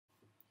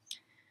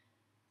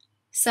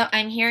So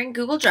I'm here in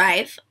Google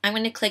Drive. I'm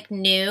going to click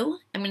New.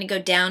 I'm going to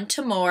go down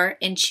to More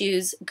and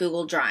choose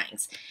Google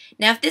Drawings.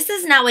 Now, if this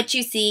is not what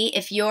you see,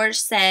 if yours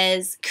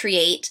says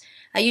Create,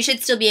 you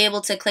should still be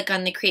able to click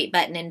on the Create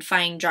button and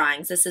find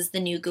Drawings. This is the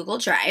new Google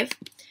Drive.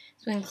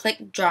 So I'm going to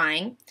click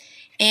Drawing.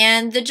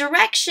 And the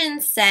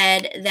directions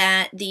said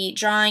that the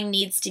drawing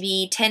needs to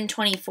be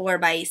 1024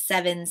 by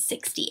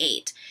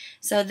 768.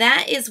 So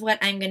that is what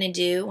I'm going to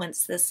do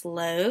once this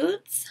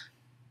loads.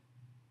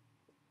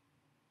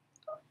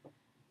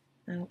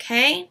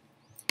 Okay,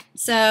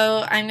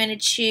 so I'm going to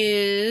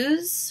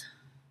choose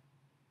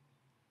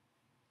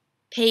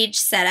Page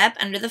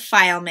Setup under the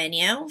File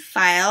menu,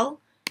 File,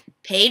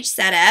 Page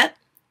Setup,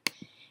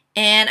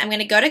 and I'm going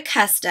to go to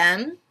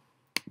Custom,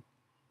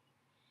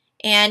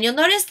 and you'll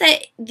notice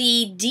that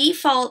the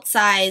default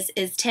size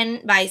is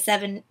 10 by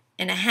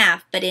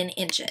 7.5, but in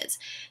inches.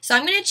 So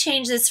I'm going to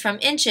change this from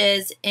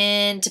inches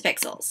into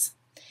pixels.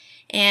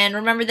 And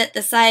remember that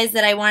the size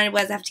that I wanted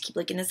was, I have to keep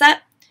looking this up,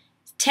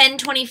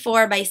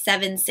 1024 by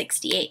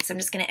 768. So I'm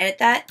just going to edit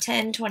that,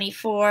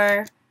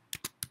 1024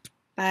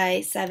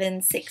 by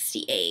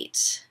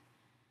 768.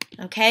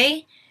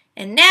 Okay,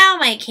 and now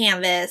my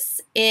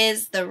canvas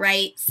is the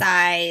right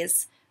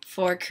size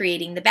for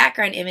creating the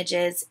background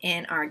images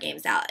in our game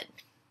salad.